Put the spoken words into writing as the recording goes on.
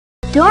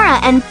Dora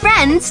and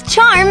Friends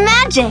Charm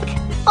Magic!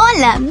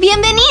 Hola,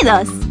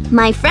 bienvenidos!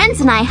 My friends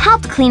and I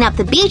helped clean up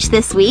the beach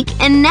this week,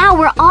 and now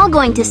we're all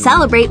going to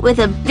celebrate with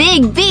a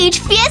big beach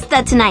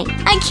fiesta tonight!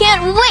 I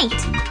can't wait!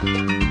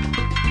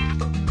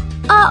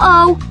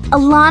 Uh-oh!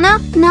 Alana,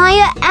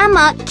 Naiya,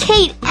 Emma,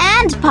 Kate,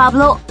 and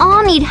Pablo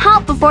all need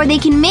help before they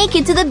can make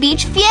it to the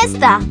beach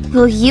fiesta.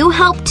 Will you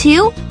help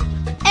too?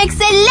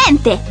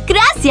 Excelente!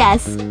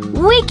 Gracias!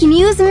 We can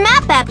use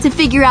Map app to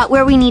figure out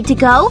where we need to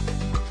go.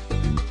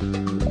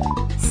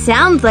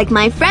 Sounds like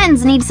my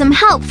friends need some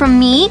help from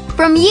me,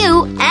 from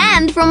you,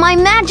 and from my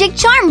magic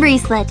charm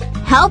bracelet.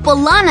 Help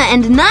Alana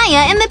and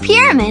Naiya in the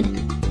pyramid.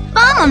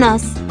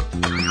 Vámonos!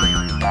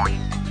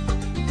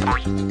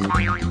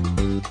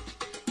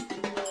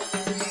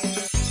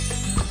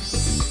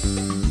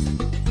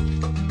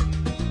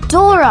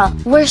 Dora,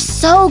 we're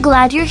so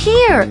glad you're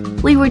here.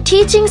 We were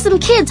teaching some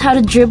kids how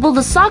to dribble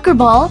the soccer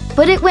ball,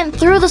 but it went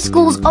through the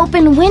school's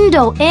open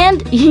window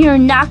and you're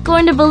not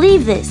going to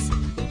believe this.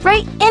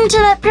 Right into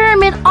that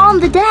pyramid on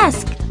the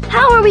desk.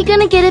 How are we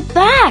gonna get it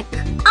back?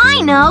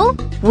 I know!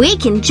 We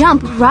can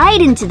jump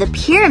right into the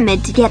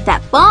pyramid to get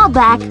that ball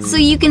back so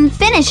you can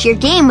finish your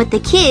game with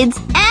the kids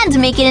and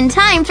make it in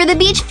time for the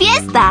beach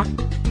fiesta.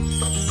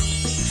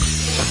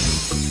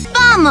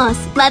 Vamos!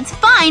 Let's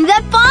find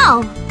that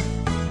ball!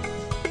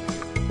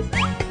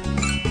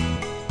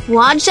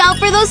 Watch out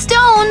for those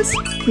stones!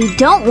 We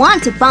don't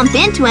want to bump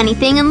into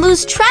anything and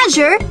lose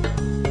treasure!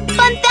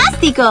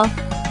 Fantástico!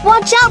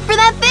 Watch out for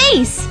that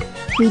vase!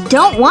 We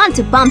don't want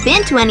to bump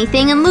into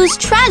anything and lose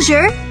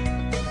treasure!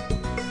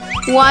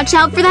 Watch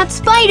out for that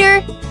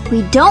spider!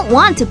 We don't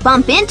want to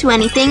bump into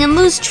anything and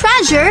lose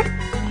treasure!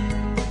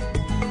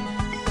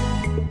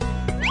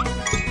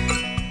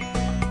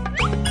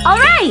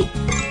 Alright!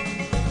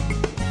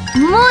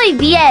 Muy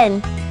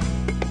bien!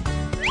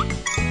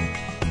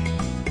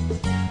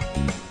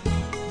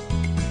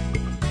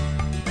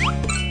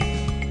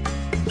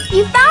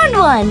 You found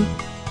one!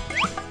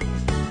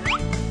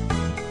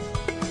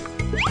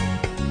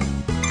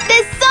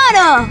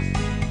 Tesoro!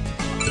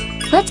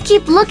 Let's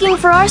keep looking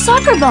for our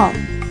soccer ball.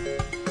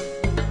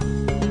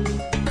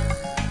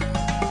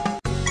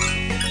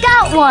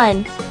 Got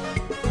one!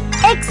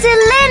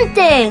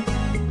 Excelente!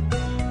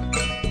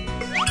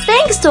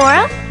 Thanks,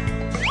 Dora!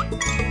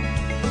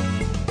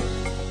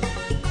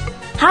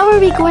 How are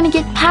we going to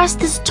get past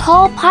this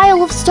tall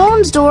pile of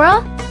stones,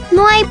 Dora?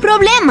 No hay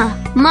problema.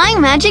 My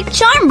magic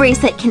charm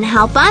bracelet can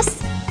help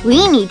us.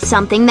 We need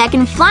something that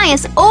can fly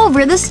us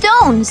over the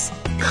stones.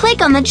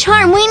 Click on the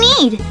charm we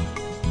need.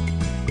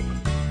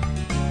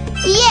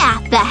 Yeah,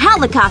 the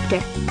helicopter.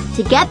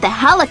 To get the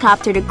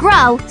helicopter to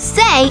grow,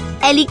 say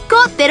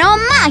helicóptero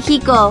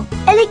mágico.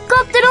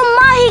 Helicóptero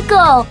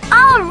mágico!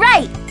 All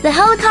right! The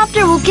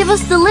helicopter will give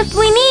us the lift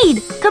we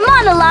need. Come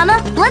on,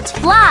 Alana, let's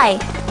fly.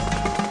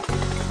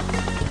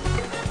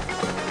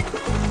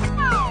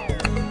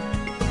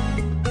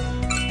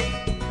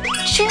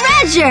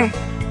 Treasure!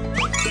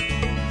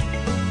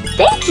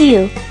 Thank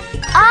you!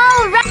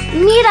 All right!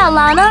 Mira,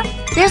 Alana!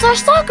 There's our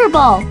soccer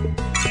ball!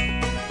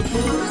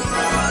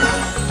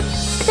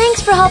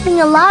 Thanks for helping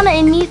Alana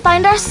and me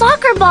find our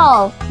soccer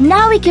ball!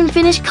 Now we can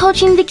finish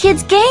coaching the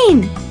kids'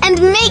 game!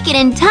 And make it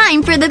in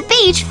time for the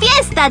beach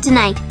fiesta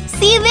tonight!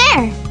 See you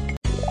there!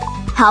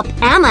 Help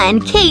Emma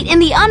and Kate in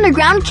the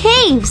underground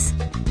caves!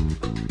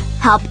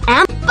 Help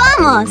Emma!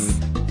 Vamos!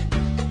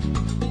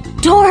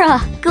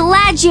 Dora,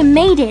 glad you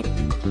made it!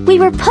 We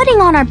were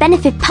putting on our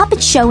benefit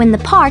puppet show in the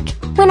park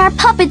when our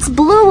puppets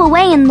blew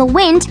away in the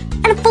wind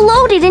and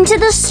floated into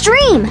the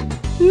stream.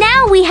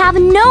 Now we have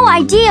no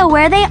idea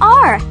where they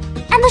are,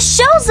 and the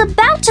show's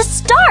about to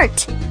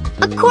start.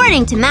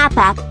 According to Map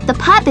app, the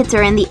puppets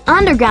are in the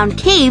underground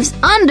caves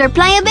under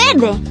Playa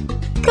Verde.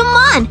 Come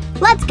on,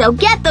 let's go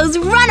get those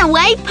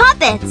runaway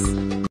puppets.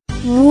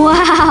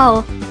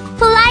 Wow!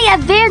 Playa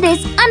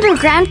Verde's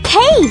underground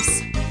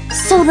caves!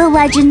 So the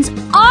legends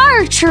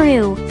are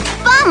true!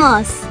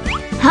 Vamos!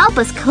 Help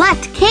us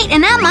collect Kate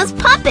and Emma's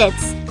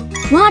puppets.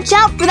 Watch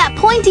out for that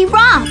pointy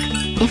rock.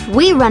 If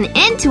we run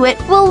into it,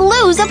 we'll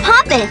lose a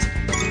puppet.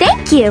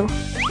 Thank you.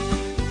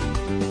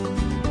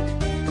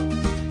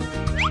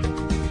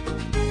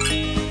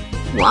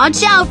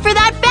 Watch out for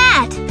that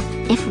bat.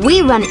 If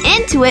we run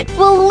into it,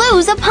 we'll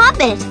lose a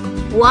puppet.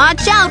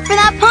 Watch out for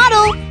that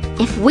puddle.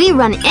 If we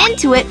run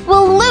into it,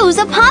 we'll lose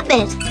a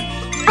puppet.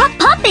 A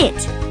puppet!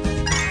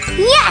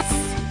 Yes!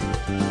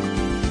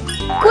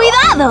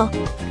 Cuidado!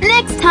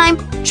 Next time,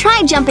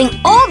 try jumping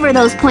over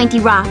those pointy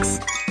rocks.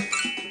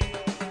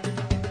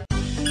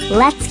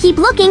 Let's keep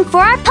looking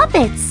for our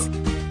puppets.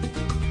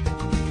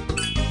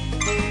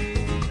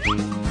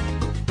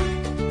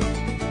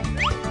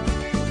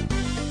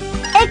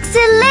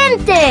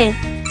 Excelente!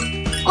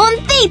 Un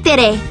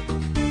títere!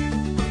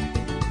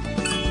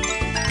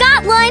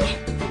 Got one!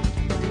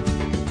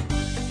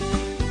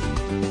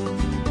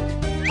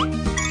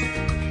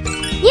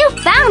 You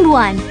found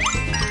one!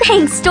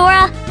 Thanks,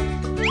 Dora!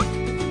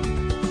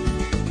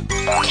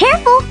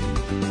 Careful!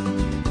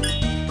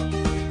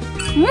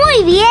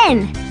 Muy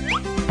bien!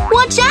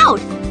 Watch out!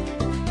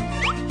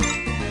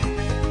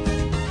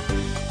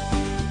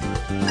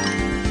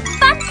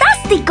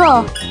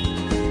 Fantástico!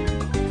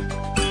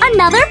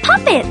 Another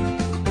puppet!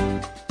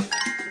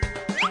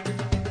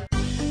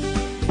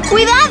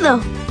 Cuidado!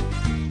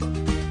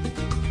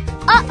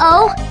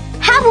 Uh-oh!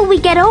 How will we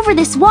get over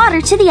this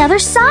water to the other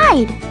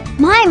side?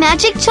 My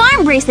magic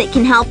charm bracelet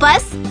can help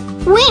us.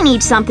 We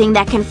need something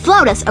that can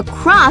float us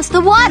across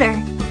the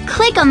water.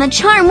 Click on the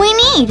charm we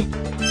need.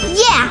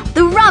 Yeah,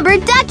 the rubber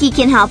ducky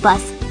can help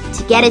us.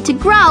 To get it to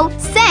grow,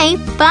 say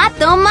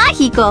Pato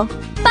Mágico.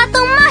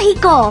 Pato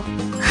Mágico!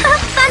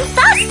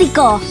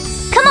 Fantástico!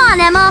 Come on,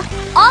 Emma!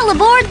 All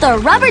aboard the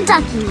rubber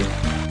ducky!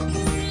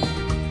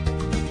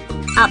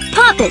 A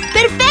puppet,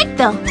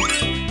 perfecto!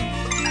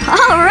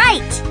 All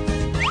right!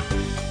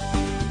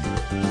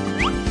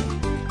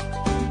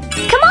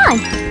 Come on!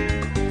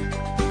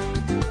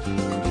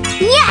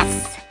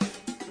 Yes!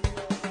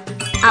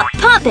 A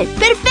puppet,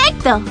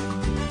 perfecto!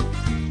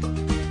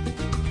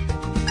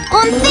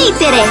 Un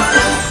títere!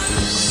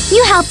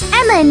 You helped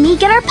Emma and me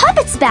get our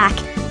puppets back!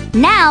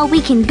 Now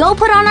we can go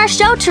put on our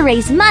show to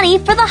raise money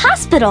for the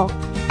hospital!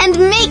 And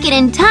make it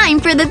in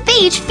time for the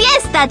beach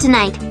fiesta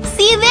tonight!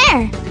 See you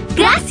there!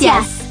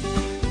 Gracias!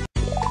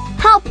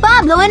 Help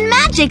Pablo in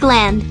Magic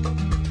Land!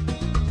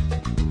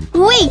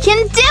 We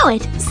can do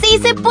it! Sí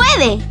se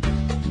puede!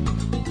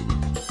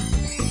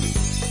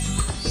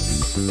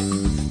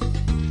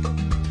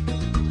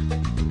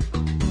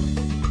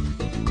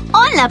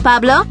 Hola,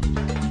 Pablo!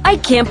 I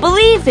can't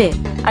believe it!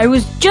 I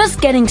was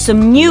just getting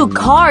some new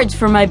cards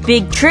for my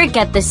big trick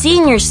at the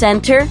senior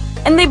center,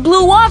 and they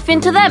blew off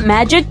into that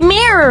magic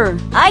mirror!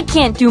 I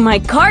can't do my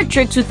card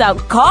tricks without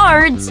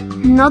cards!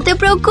 No te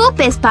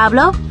preocupes,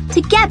 Pablo.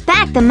 To get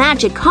back the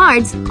magic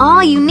cards,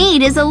 all you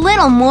need is a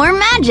little more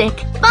magic.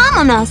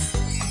 Vámonos!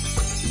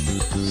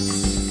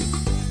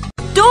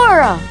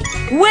 Dora!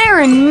 We're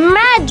in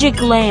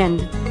Magic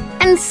Land!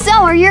 And so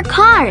are your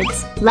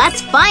cards.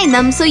 Let's find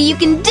them so you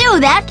can do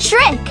that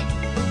trick.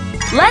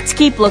 Let's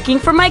keep looking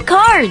for my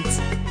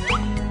cards!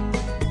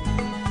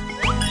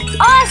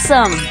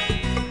 Awesome!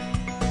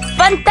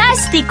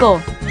 Fantástico!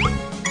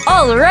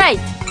 All right!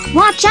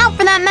 Watch out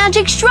for that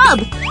magic shrub.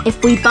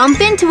 If we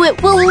bump into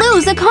it, we'll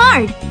lose a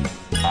card.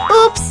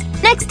 Oops!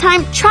 Next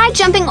time, try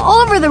jumping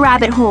over the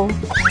rabbit hole.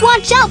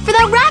 Watch out for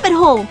that rabbit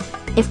hole.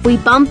 If we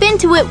bump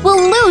into it,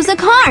 we'll lose a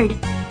card.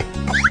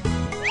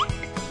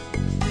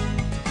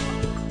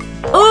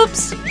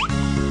 Oops!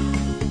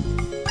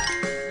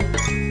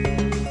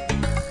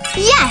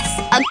 Yes!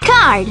 A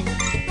card!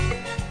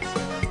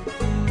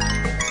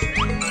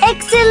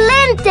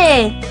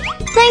 Excelente!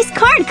 Nice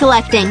card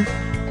collecting.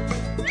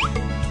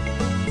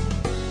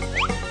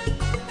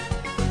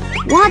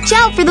 Watch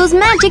out for those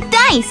magic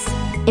dice.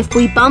 If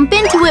we bump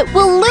into it,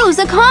 we'll lose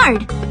a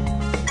card.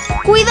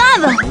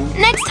 Cuidado!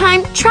 Next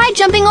time, try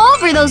jumping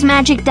over those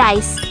magic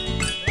dice.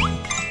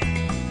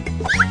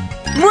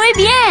 Muy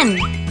bien!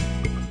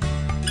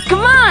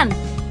 Come on!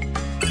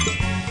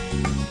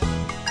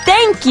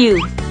 Thank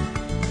you!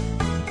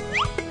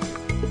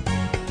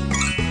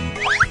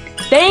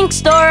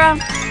 Thanks, Dora!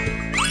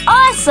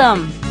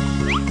 Awesome!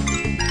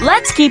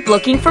 Let's keep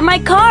looking for my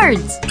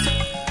cards!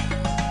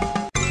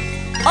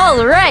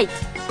 All right!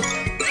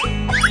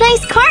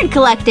 Nice card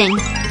collecting.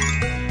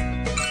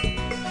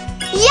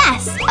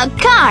 Yes! A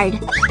card!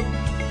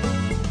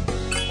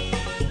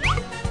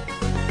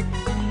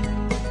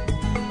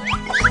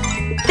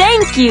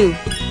 Thank you!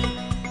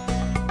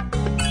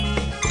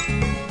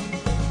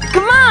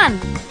 Come on!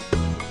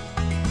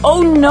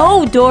 Oh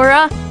no,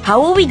 Dora!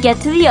 How will we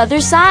get to the other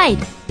side?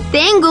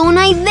 Tengo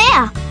una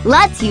idea!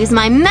 Let's use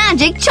my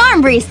magic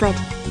charm bracelet.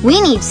 We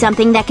need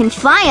something that can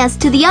fly us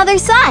to the other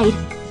side.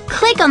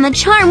 Click on the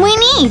charm we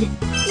need.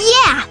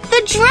 Yeah!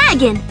 The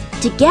dragon!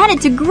 To get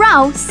it to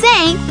grow,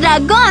 say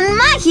Dragón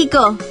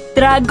Mágico!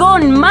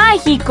 Dragón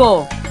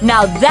Mágico!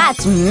 Now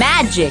that's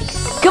magic!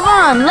 Come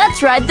on,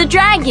 let's ride the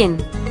dragon!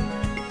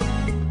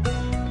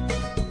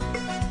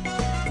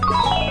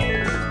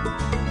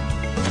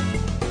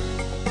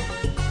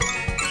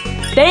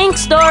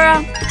 Thanks,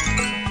 Dora!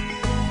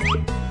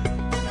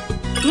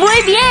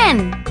 Muy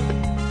bien!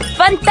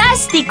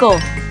 Fantástico!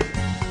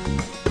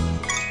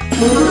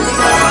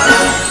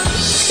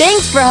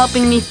 Thanks for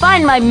helping me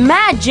find my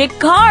magic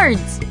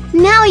cards!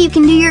 Now you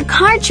can do your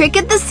card trick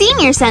at the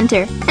senior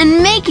center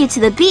and make it to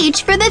the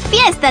beach for the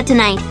fiesta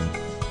tonight.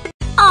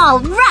 All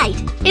right,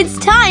 it's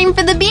time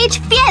for the beach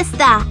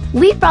fiesta.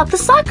 We brought the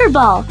soccer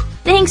ball.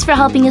 Thanks for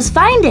helping us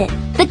find it.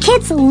 The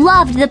kids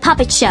loved the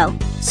puppet show,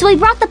 so we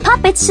brought the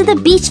puppets to the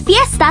beach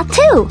fiesta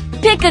too.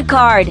 Pick a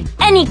card,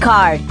 any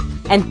card.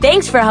 And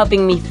thanks for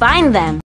helping me find them.